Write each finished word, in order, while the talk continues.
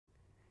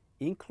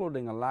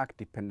including a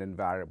lag-dependent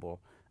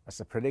variable as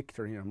a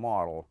predictor in your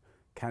model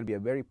can be a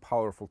very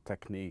powerful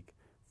technique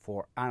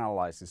for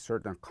analyzing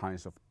certain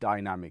kinds of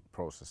dynamic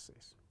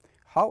processes.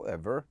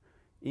 However,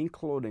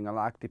 including a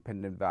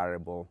lag-dependent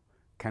variable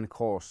can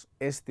cause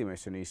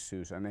estimation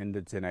issues and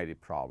endogeneity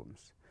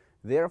problems.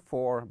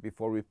 Therefore,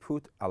 before we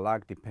put a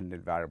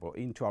lag-dependent variable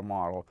into our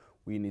model,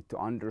 we need to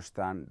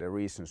understand the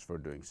reasons for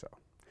doing so.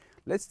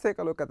 Let's take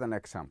a look at an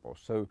example.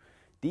 So,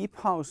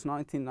 Deephouse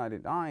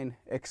 1999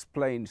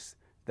 explains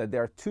that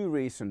there are two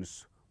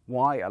reasons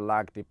why a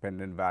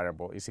lag-dependent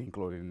variable is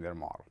included in their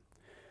model.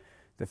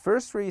 The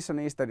first reason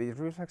is that it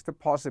reflects the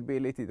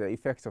possibility the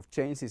effects of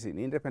changes in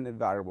independent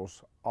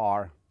variables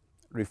are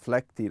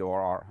reflected or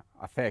are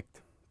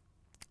affected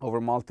over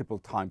multiple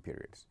time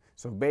periods.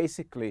 So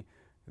basically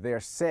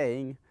they're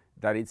saying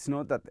that it's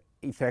not that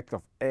the effect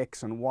of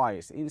x and y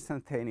is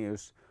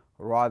instantaneous,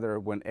 rather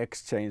when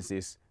x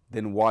changes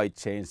then y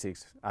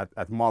changes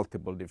at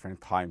multiple different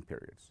time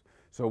periods.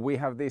 So we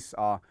have this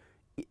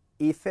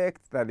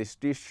effect that is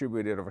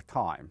distributed over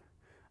time.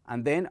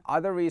 And then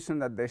other reason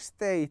that they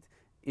state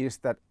is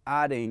that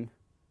adding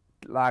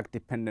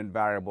lag-dependent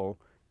variable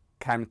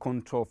can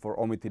control for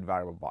omitted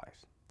variable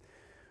bias.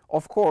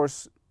 Of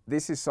course,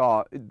 this is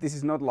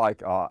not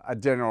like a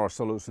general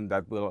solution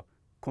that will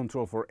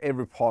control for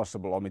every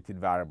possible omitted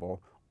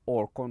variable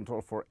or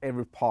control for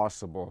every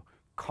possible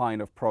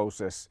kind of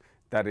process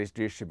that is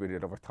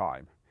distributed over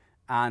time.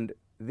 And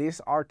this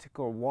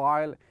article,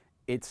 while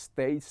it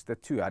states the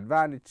two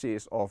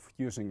advantages of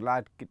using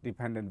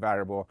lag-dependent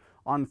variable,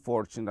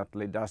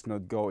 unfortunately does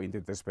not go into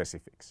the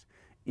specifics.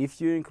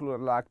 If you include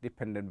a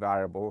lag-dependent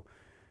variable,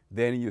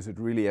 then you should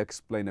really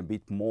explain a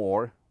bit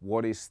more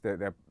what is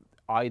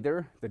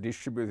either the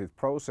distributed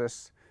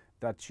process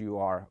that you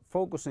are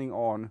focusing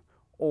on,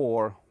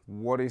 or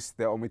what is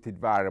the omitted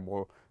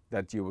variable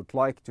that you would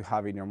like to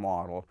have in your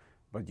model,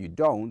 but you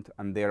don't,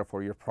 and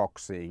therefore you're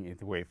proxying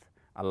it with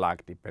a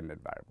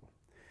lag-dependent variable.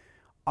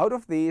 Out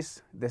of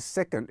these, the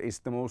second is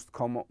the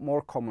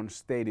more common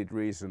stated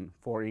reason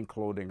for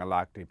including a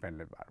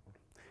lag-dependent variable.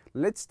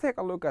 Let's take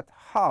a look at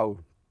how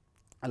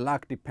a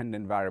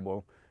lag-dependent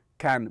variable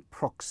can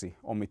proxy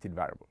omitted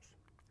variables.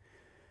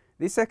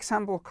 This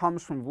example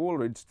comes from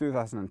Woolridge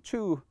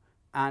 2002,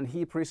 and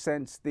he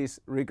presents this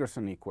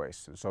regression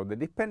equation. So the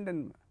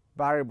dependent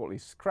variable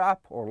is scrap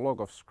or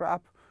log of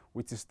scrap,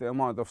 which is the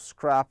amount of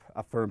scrap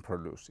a firm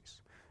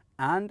produces.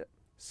 And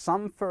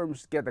some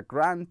firms get a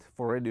grant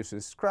for reducing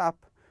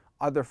scrap,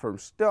 other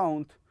firms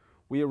don't.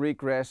 We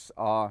regress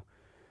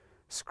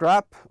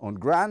scrap on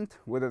grant,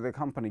 whether the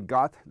company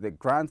got the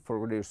grant for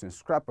reducing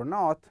scrap or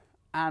not,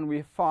 and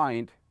we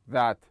find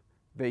that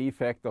the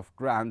effect of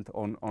grant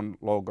on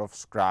log of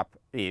scrap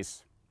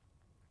is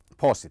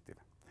positive.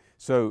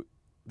 So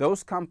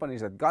those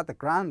companies that got the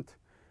grant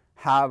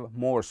have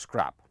more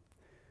scrap.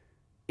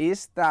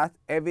 Is that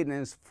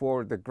evidence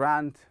for the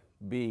grant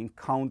being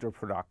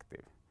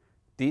counterproductive?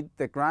 Did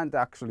the grant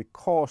actually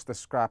cause the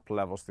scrap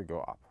levels to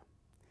go up?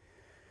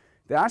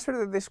 The answer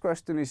to this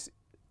question is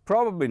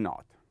probably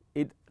not.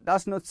 It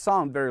does not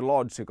sound very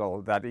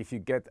logical that if you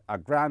get a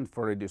grant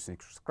for reducing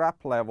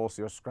scrap levels,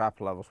 your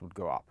scrap levels would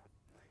go up.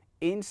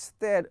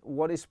 Instead,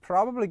 what is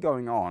probably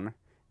going on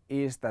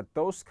is that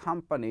those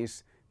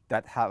companies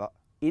that have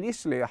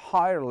initially a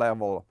higher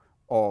level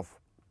of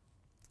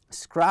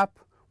scrap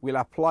will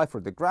apply for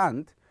the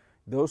grant.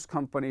 Those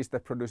companies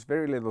that produce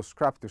very little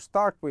scrap to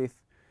start with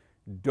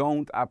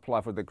don't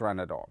apply for the grant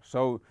at all.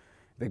 So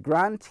the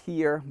grant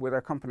here, where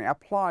a company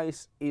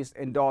applies, is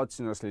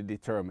endogenously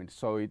determined.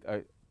 So it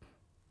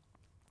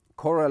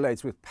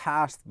correlates with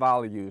past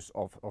values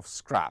of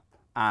scrap.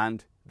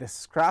 And the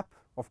scrap,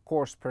 of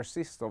course,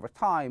 persists over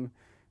time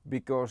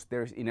because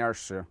there's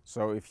inertia.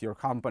 So if your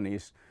company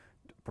is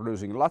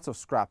producing lots of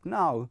scrap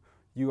now,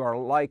 you are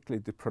likely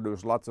to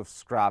produce lots of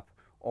scrap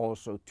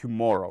also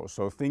tomorrow.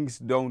 So things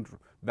don't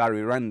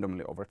vary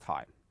randomly over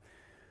time.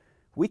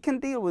 We can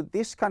deal with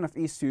this kind of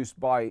issues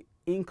by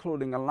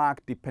including a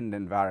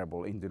lag-dependent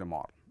variable into the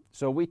model.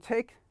 So we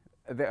take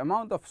the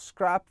amount of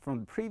scrap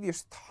from the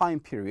previous time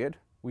period,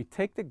 we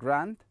take the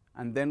grant,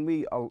 and then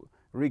we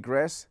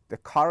regress the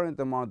current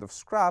amount of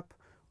scrap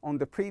on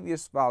the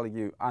previous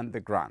value and the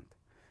grant.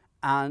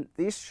 And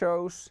this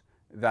shows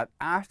that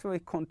after we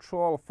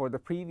control for the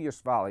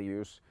previous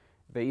values,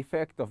 the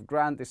effect of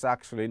grant is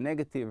actually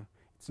negative.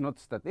 It's not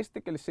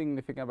statistically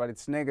significant, but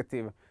it's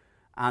negative,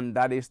 and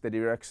that is the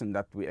direction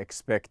that we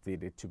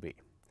expected it to be.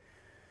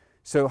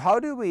 So how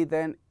do we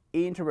then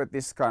interpret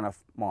this kind of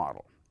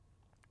model?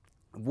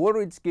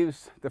 Woolridge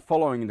gives the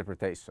following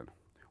interpretation.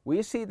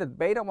 We see that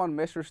beta 1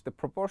 measures the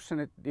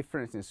proportionate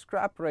difference in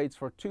scrap rates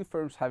for two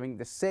firms having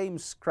the same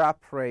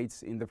scrap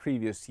rates in the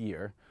previous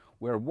year,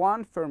 where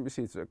one firm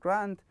receives a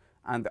grant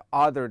and the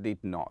other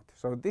did not.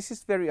 So this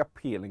is very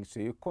appealing.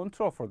 So you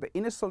control for the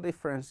initial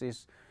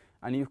differences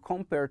and you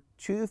compare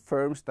two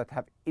firms that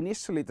have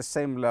initially the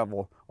same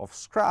level of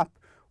scrap.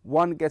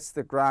 One gets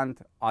the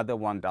grant, other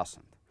one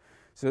doesn't.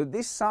 So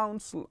this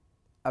sounds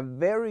a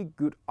very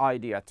good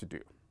idea to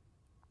do.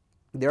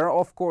 There are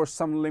of course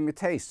some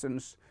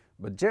limitations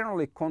but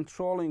generally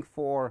controlling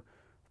for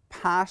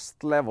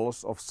past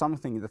levels of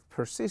something that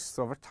persists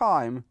over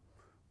time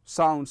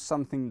sounds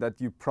something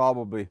that you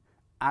probably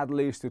at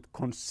least would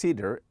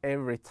consider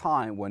every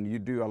time when you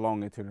do a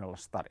longitudinal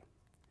study.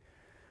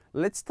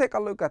 Let's take a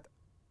look at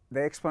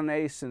the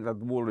explanation that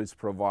Woolridge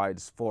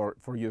provides for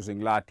using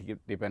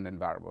lag-dependent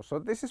variables. So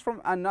this is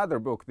from another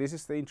book. This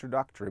is the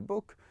introductory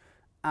book,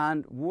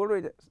 and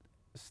Woolridge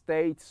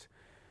states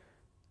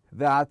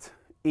that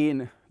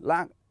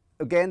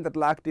that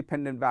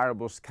lag-dependent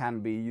variables can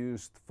be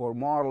used for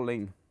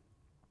modeling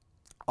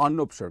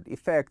unobserved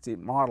effects,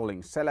 in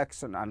modeling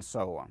selection, and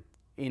so on.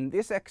 In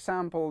this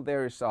example,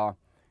 there is a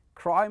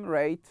crime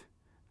rate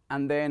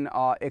and then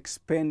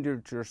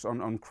expenditures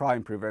on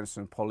crime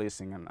prevention,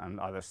 policing, and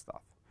other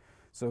stuff.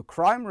 So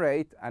crime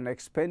rate and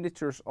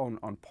expenditures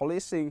on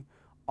policing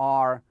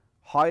are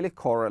highly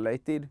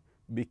correlated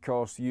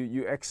because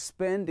you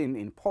expend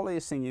in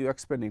policing, you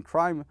expend in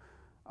crime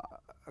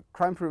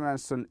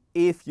prevention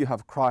if you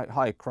have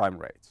high crime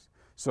rates.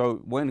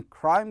 So when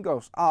crime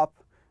goes up,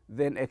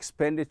 then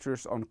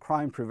expenditures on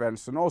crime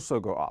prevention also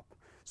go up.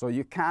 So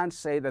you can't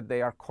say that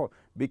they are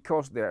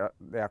because they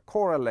are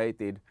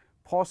correlated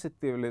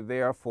positively,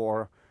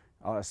 therefore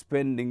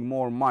spending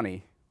more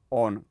money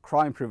on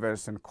crime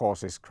prevention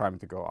causes crime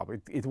to go up.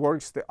 It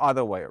works the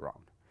other way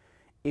around.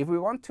 If we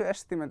want to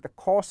estimate the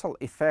causal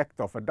effect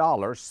of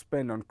 $1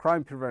 spent on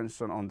crime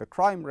prevention on the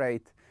crime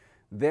rate,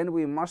 then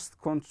we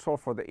must control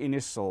for the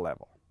initial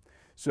level.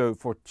 So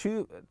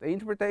the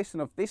interpretation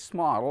of this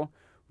model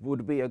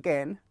would be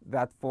again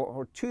that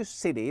for two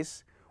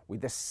cities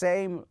with the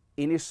same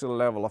initial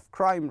level of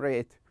crime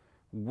rate,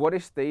 what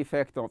is the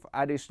effect of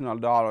additional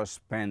dollars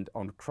spent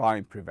on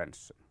crime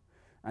prevention?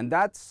 And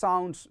that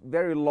sounds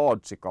very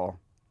logical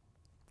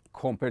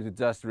compared to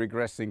just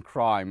regressing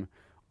crime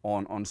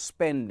on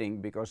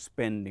spending, because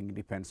spending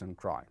depends on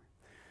crime.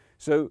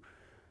 So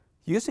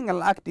using a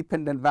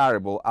lag-dependent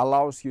variable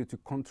allows you to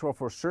control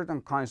for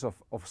certain kinds of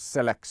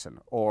selection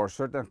or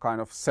certain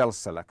kind of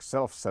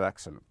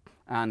self-selection.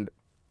 And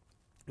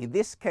in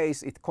this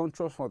case, it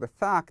controls for the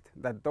fact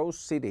that those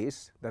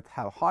cities that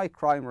have high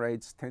crime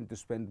rates tend to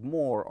spend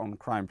more on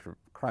crime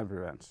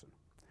prevention.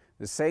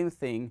 The same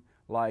thing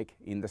like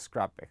in the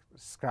scrap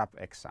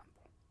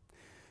example.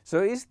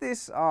 So is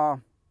this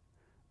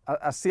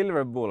a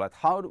silver bullet?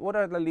 What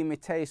are the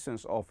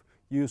limitations of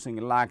using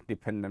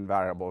lag-dependent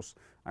variables,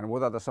 and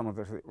what are some of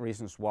the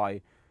reasons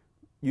why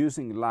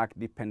using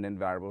lag-dependent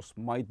variables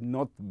might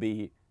not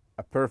be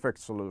a perfect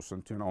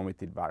solution to an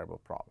omitted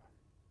variable problem?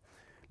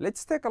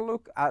 Let's take a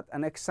look at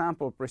an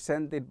example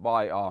presented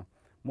by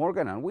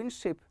Morgan and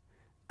Winship,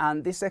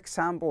 and this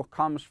example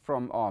comes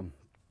from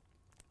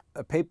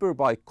a paper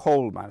by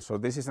Coleman. So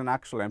this is an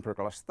actual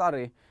empirical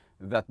study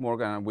that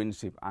Morgan and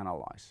Winship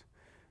analyzed.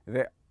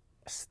 The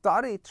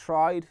study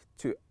tried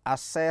to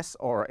assess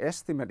or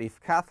estimate if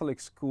Catholic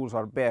schools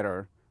are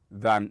better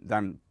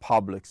than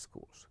public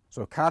schools.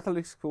 So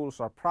Catholic schools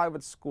are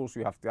private schools,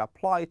 you have to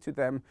apply to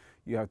them,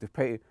 you have to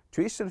pay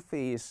tuition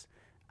fees,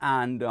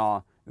 and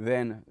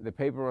then the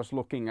paper was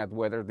looking at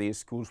whether these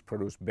schools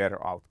produce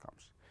better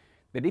outcomes.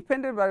 The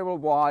dependent variable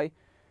y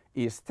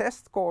is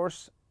test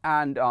scores,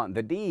 and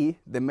the d,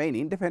 the main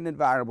independent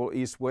variable,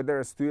 is whether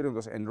a student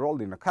was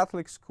enrolled in a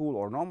Catholic school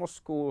or normal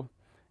school,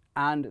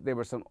 and there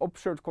were some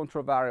observed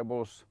control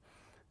variables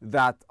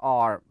that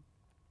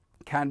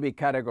can be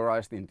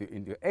categorized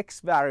into x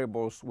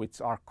variables, which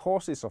are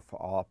causes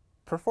of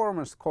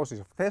performance,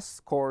 causes of test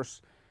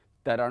scores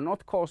that are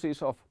not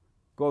causes of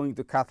going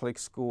to Catholic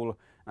school,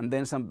 and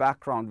then some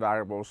background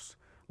variables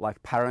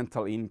like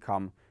parental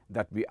income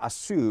that we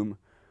assume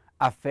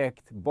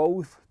affect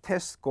both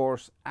test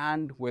scores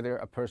and whether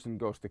a person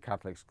goes to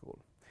Catholic school.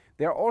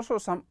 There are also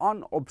some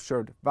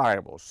unobserved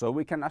variables, so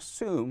we can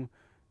assume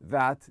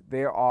that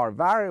there are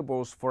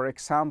variables, for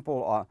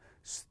example,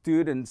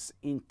 students'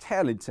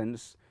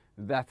 intelligence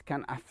that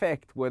can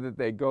affect whether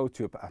they go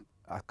to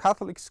a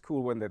Catholic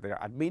school, when they're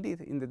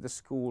admitted into the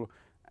school,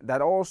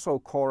 that also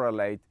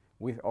correlate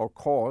with or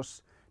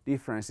cause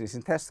differences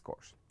in test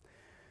scores.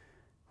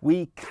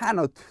 We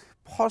cannot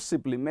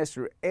possibly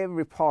measure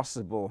every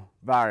possible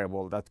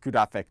variable that could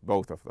affect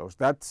both of those.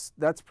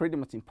 That's pretty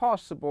much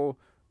impossible.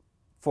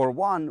 For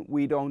one,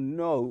 we don't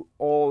know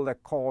all the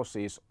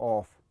causes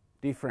of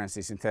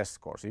differences in test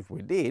scores. If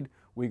we did,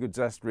 we could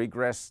just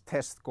regress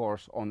test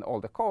scores on all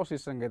the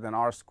causes and get an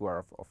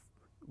R-square of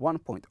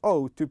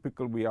 1.0.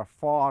 Typically, we are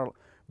far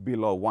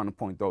below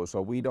 1.0,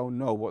 so we don't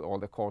know what all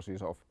the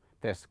causes of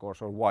test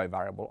scores or y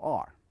variable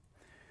are.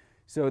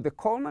 So the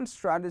Coleman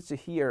strategy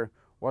here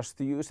was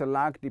to use a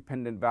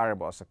lag-dependent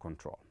variable as a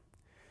control.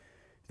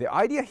 The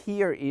idea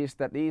here is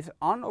that these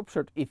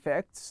unobserved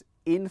effects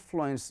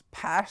influence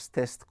past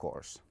test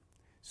scores.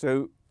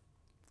 So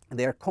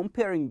they're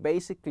comparing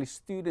basically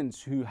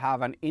students who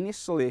have an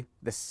initially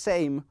the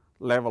same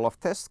level of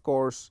test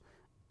scores,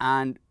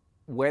 and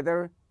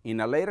whether in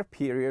a later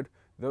period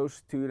those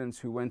students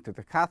who went to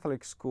the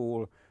Catholic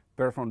school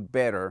performed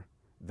better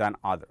than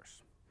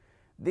others.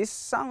 This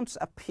sounds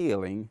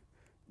appealing,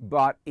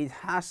 but it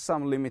has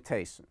some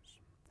limitations.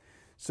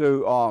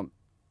 So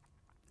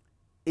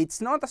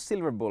it's not a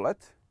silver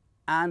bullet,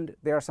 and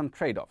there are some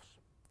trade-offs.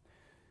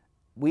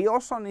 We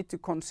also need to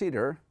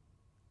consider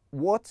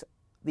what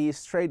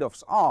these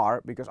trade-offs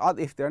are, because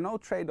if there are no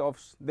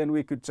trade-offs, then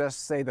we could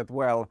just say that,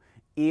 well,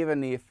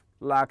 even if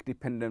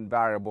lag-dependent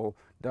variable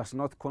does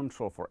not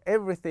control for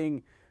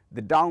everything,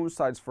 the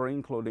downsides for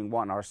including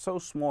one are so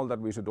small that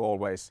we should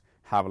always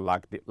have a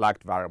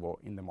lagged variable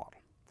in the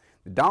model.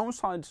 The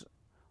downsides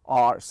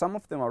are, some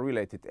of them are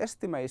related to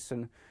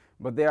estimation,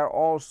 but there are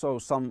also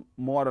some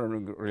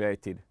modeling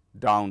related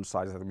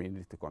downsides that we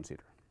need to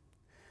consider.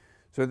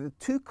 So the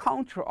two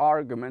counter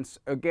arguments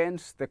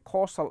against the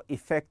causal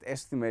effect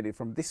estimated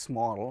from this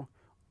model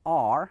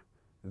are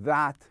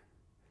that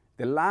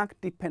the lag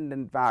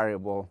dependent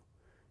variable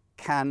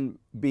can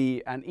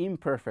be an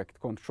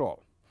imperfect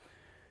control.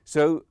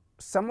 So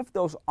some of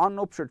those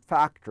unobserved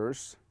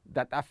factors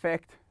that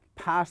affect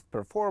past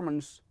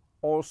performance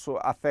also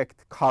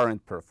affect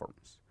current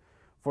performance.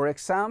 For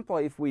example,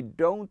 if we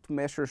don't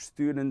measure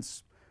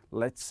students,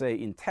 let's say,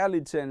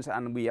 intelligence,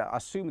 and we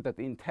assume that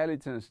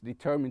intelligence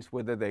determines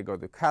whether they go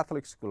to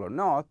Catholic school or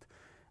not,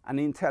 and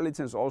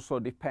intelligence also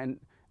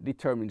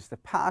determines the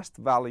past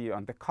value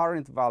and the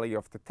current value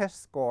of the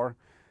test score,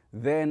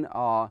 then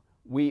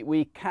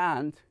we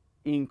can't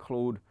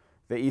include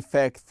the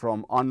effect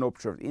from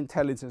unobserved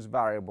intelligence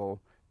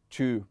variable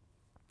to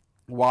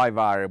y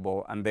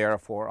variable, and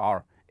therefore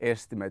our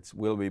estimates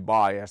will be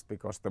biased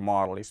because the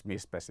model is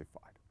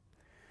misspecified.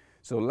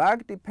 So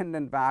lag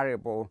dependent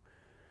variable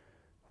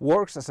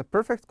works as a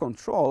perfect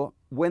control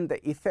when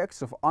the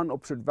effects of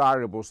unobserved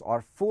variables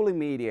are fully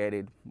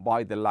mediated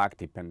by the lag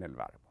dependent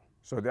variable.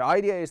 So the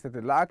idea is that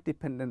the lag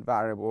dependent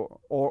variable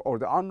or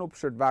the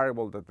unobserved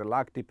variable that the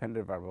lag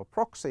dependent variable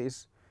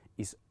proxies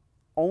is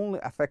only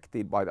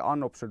affected by the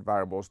unobserved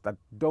variables that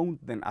don't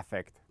then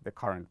affect the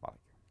current value.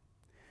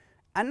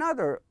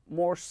 Another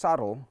more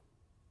subtle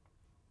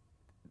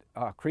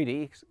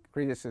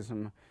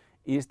criticism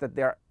is that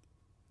there are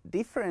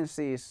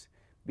differences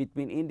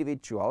between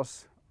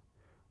individuals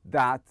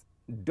that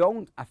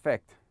don't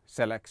affect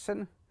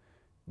selection,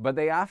 but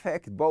they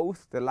affect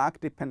both the lag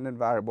dependent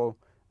variable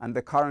and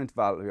the current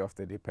value of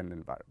the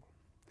dependent variable.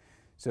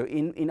 So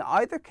in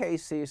either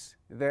cases,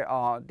 there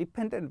are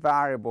dependent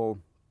variable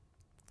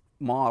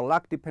model,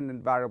 lag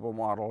dependent variable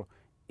model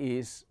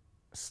is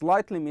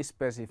slightly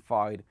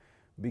misspecified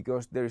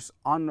because there is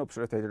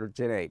unobserved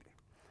heterogeneity.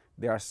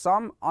 There are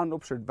some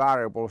unobserved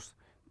variables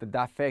that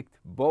affect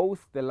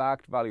both the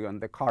lagged value and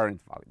the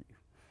current value.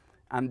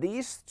 And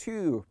these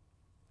two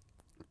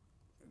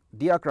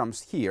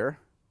diagrams here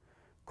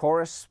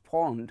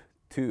correspond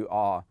to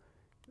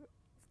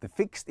the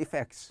fixed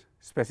effects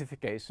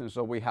specification.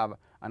 So we have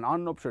an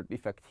unobserved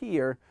effect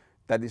here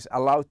that is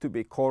allowed to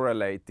be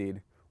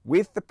correlated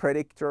with the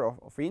predictor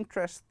of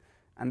interest,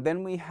 and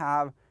then we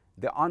have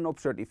the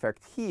unobserved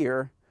effect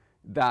here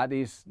that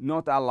is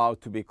not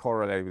allowed to be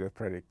correlated with the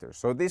predictor.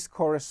 So this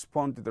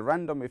corresponds to the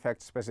random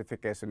effect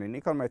specification in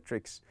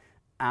econometrics,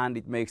 and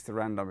it makes the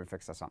random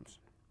effects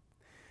assumption.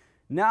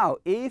 Now,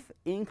 if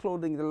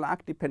including the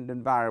lag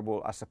dependent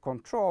variable as a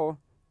control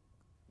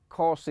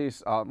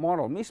causes a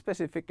model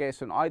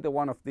misspecification, either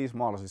one of these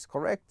models is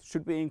correct,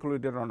 should be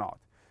included or not?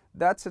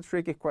 That's a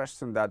tricky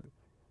question that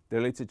the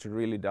literature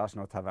really does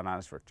not have an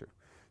answer to.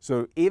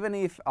 So even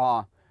if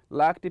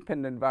lag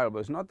dependent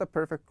variable is not the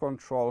perfect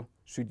control,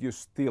 should you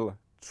still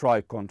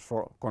try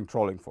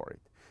controlling for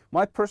it?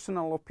 My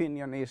personal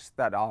opinion is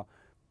that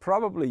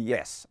probably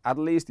yes. At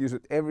least you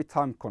should every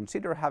time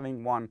consider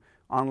having one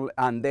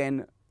and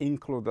then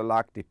include the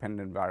lag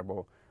dependent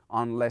variable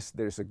unless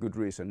there is a good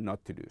reason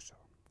not to do so.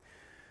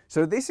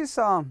 So this is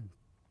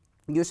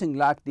using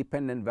lag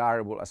dependent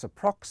variable as a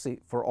proxy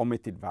for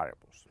omitted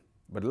variables.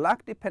 But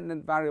lag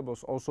dependent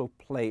variables also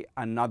play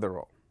another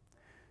role.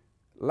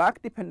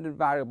 Lag dependent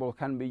variable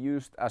can be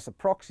used as a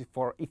proxy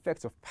for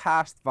effects of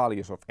past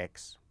values of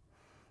x.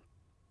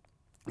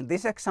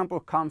 This example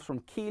comes from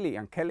Keeley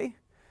and Kelly,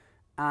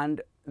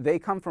 and they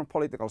come from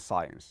political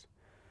science.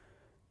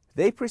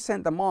 They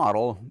present a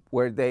model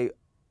where they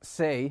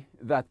say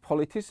that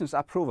politicians'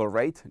 approval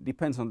rate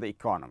depends on the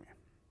economy.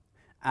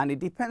 And it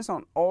depends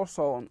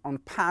also on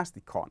past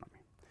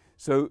economy.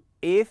 So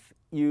if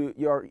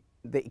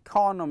the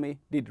economy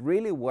did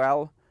really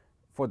well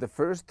for the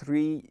first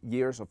 3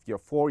 years of your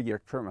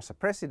 4-year term as a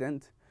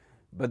president,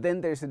 but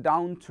then there's a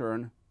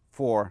downturn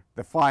for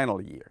the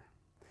final year,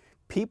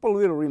 people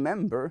will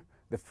remember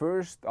the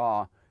first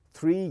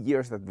 3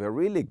 years that were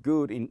really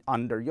good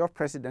under your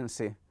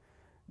presidency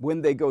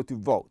when they go to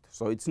vote.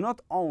 So it's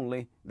not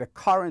only the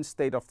current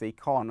state of the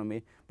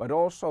economy, but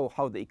also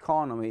how the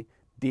economy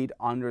did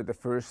under the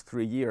first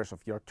 3 years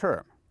of your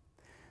term.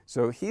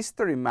 So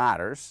history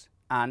matters,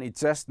 and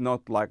it's just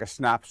not like a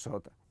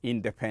snapshot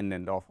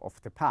independent of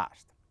the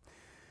past.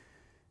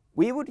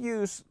 We would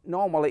use,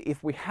 normally,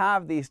 if we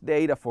have these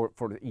data for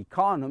the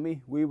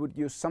economy, we would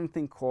use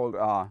something called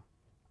a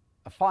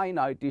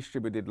finite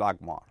distributed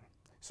lag model.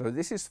 So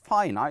this is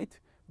finite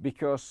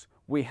because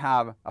we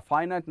have a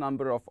finite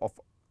number of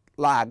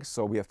lags,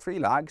 so we have 3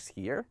 lags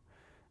here.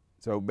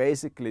 So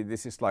basically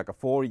this is like a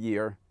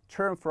 4-year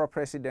term for a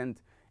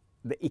president,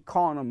 the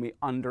economy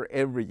under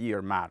every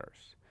year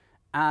matters.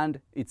 And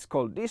it's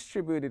called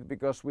distributed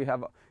because we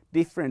have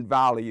different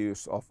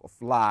values of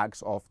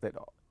lags of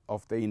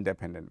the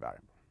independent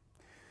variable.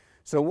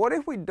 So what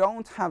if we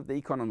don't have the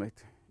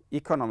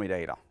economy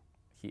data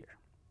here?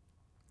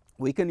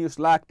 We can use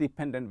lag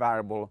dependent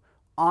variable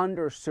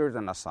under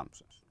certain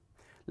assumptions.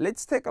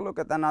 Let's take a look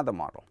at another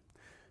model.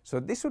 So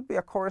this would be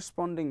a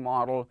corresponding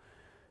model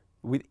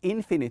with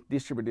infinite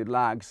distributed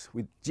lags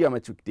with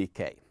geometric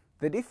decay.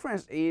 The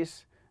difference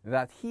is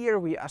that here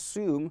we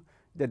assume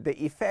that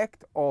the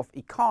effect of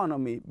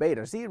economy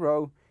beta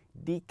 0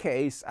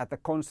 decays at a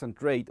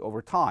constant rate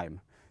over time.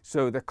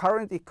 So the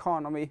current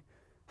economy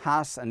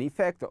has an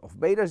effect of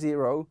beta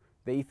 0.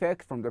 The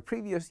effect from the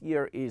previous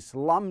year is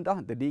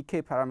lambda, the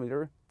decay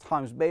parameter,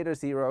 times beta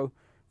 0.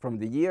 From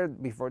the year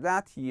before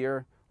that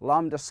year,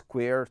 lambda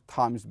squared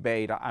times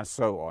beta, and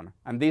so on.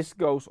 And this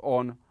goes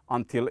on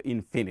until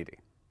infinity.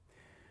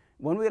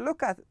 When we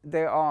look at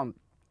the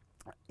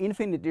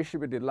infinite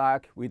distributed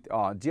lag with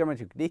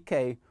geometric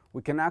decay,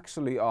 we can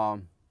actually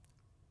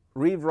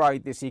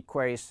rewrite this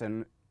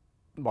equation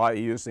by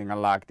using a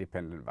lag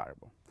dependent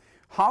variable.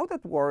 How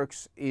that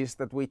works is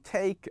that we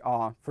take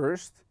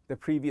first the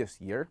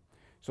previous year.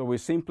 So we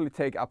simply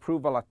take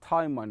approval at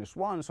time minus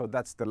 1, so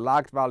that's the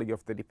lagged value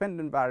of the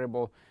dependent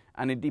variable,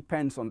 and it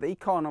depends on the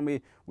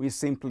economy. We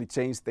simply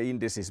change the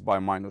indices by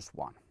minus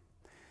 1.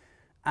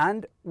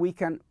 And we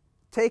can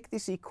take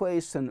this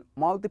equation,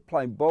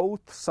 multiply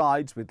both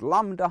sides with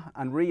lambda,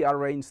 and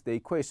rearrange the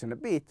equation a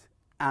bit,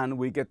 and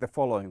we get the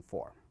following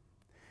form.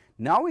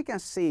 Now we can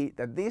see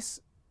that this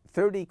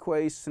third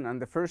equation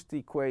and the first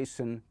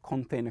equation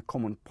contain a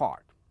common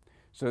part.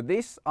 So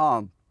this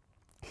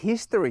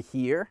history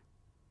here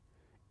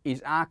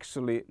is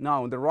actually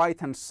now on the right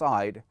hand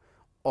side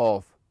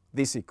of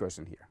this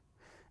equation here.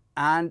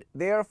 And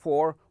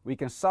therefore we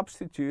can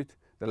substitute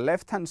the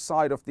left hand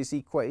side of this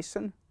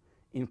equation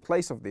in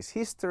place of this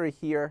history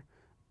here,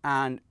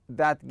 and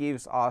that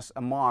gives us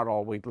a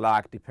model with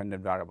lag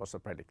dependent variables as a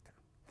predictor.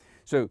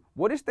 So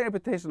what is the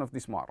interpretation of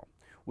this model?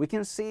 We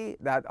can see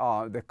that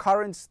the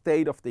current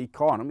state of the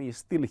economy is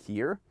still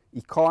here.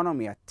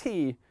 Economy at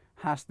t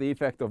has the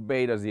effect of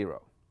beta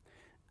 0.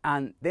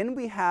 And then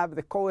we have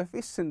the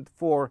coefficient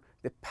for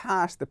the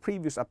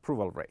previous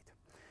approval rate.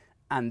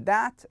 And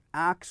that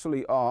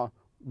actually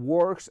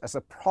works as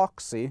a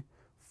proxy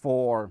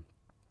for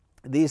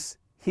these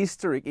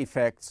historic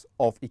effects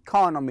of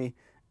economy,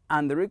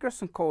 and the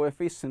regression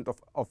coefficient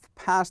of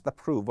past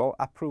approval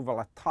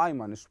at time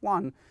minus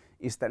 1,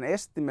 is an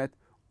estimate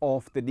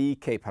of the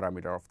decay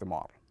parameter of the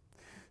model.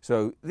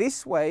 So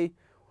this way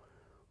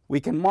we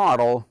can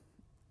model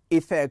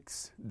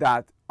effects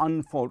that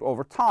unfold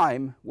over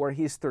time where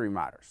history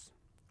matters.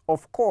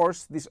 Of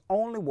course, this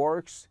only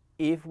works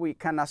if we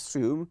can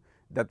assume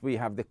that we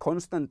have the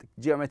constant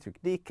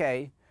geometric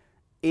decay.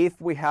 If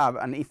we have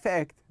an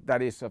effect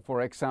that is,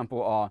 for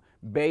example,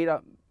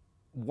 beta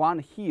 1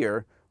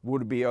 here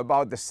would be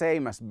about the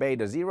same as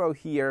beta 0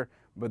 here,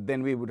 but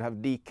then we would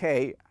have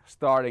decay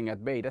starting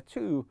at beta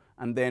 2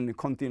 and then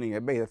continuing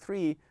at beta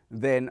 3,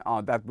 then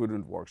that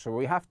wouldn't work. So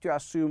we have to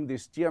assume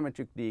this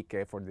geometric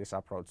decay for this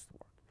approach to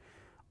work.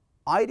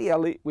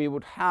 Ideally, we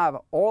would have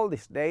all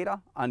this data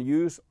and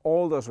use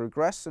all those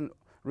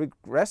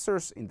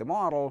regressors in the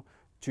model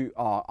to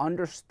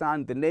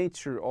understand the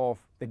nature of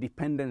the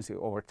dependency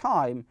over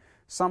time.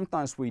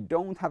 Sometimes we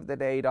don't have the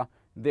data.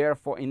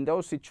 Therefore, in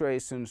those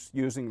situations,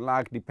 using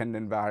lag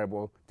dependent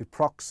variable to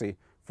proxy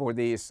for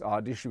these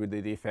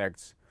distributed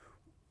effects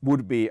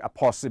would be a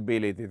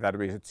possibility that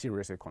we should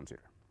seriously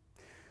consider.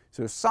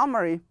 So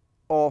summary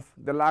of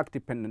the lag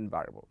dependent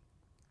variable.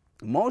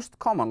 Most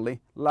commonly,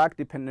 lag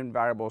dependent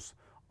variables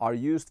are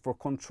used for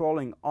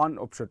controlling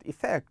unobserved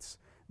effects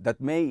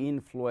that may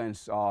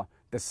influence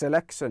the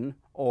selection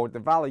or the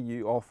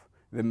value of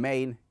the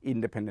main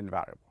independent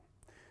variable.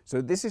 So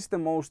this is the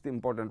most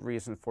important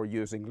reason for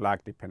using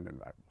lag dependent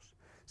variables.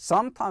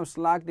 Sometimes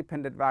lag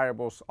dependent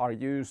variables are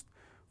used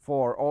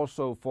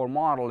also for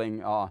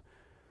modeling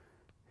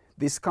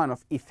this kind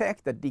of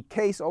effect that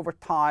decays over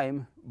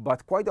time,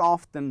 but quite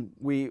often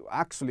we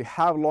actually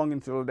have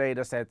longitudinal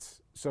data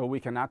sets, so we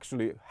can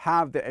actually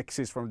have the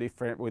x's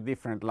with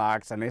different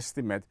lags and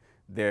estimate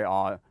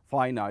the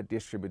finite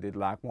distributed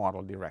lag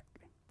model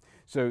directly.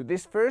 So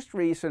this first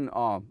reason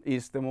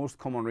is the most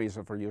common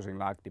reason for using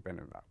lag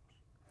dependent variables.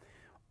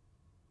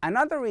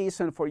 Another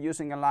reason for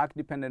using a lag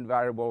dependent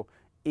variable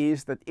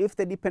is that if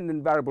the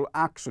dependent variable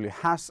actually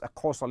has a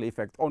causal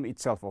effect on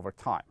itself over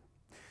time.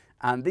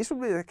 And this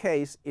will be the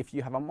case if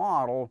you have a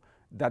model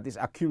that is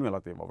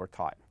accumulative over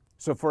time.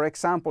 So for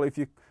example, if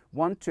you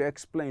want to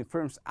explain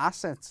firm's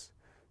assets,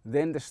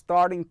 then the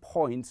starting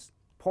point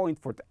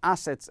for the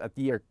assets at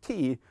year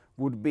t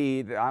would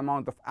be the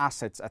amount of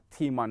assets at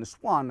t minus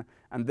 1,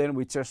 and then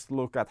we just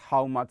look at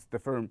how much the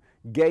firm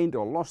gained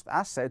or lost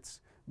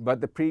assets,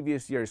 but the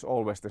previous year is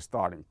always the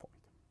starting point.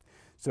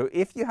 So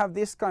if you have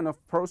this kind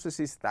of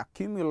processes that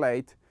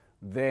accumulate,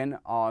 then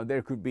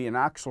there could be an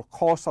actual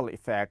causal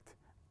effect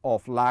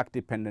of lag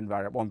dependent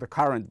variable on the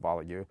current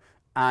value,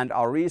 and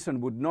our reason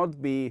would not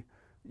be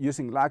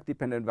using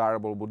lag-dependent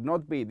variable would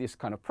not be this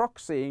kind of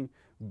proxying,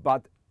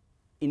 but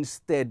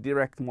instead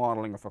direct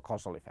modeling of a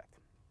causal effect.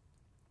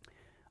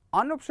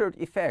 Unobserved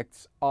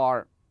effects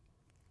are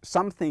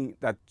something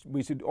that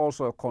we should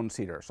also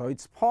consider. So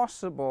it's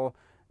possible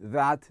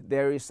that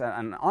there is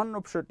an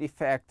unobserved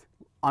effect,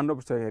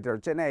 unobserved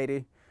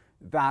heterogeneity,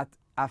 that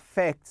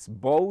affects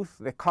both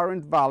the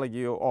current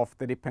value of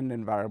the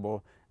dependent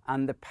variable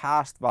and the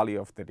past value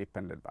of the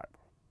dependent variable.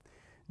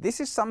 This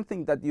is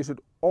something that you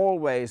should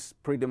always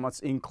pretty much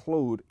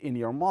include in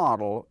your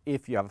model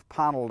if you have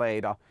panel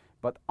data,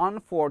 but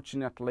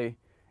unfortunately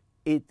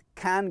it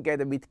can get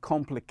a bit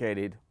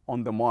complicated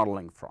on the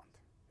modeling front.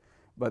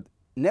 But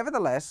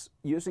nevertheless,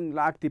 using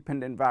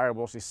lag-dependent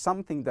variables is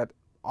something that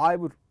I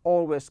would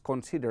always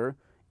consider,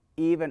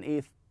 even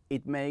if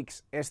it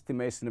makes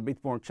estimation a bit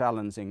more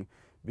challenging,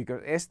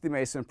 because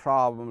estimation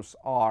problems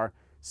are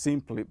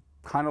simply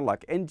kind of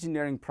like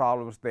engineering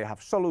problems. They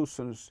have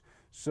solutions,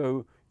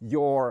 so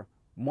your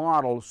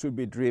model should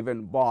be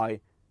driven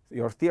by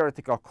your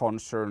theoretical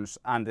concerns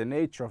and the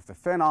nature of the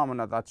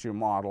phenomena that you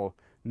model,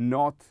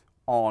 not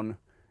on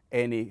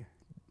any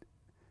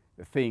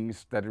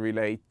things that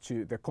relate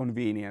to the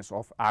convenience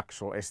of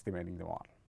actual estimating the model.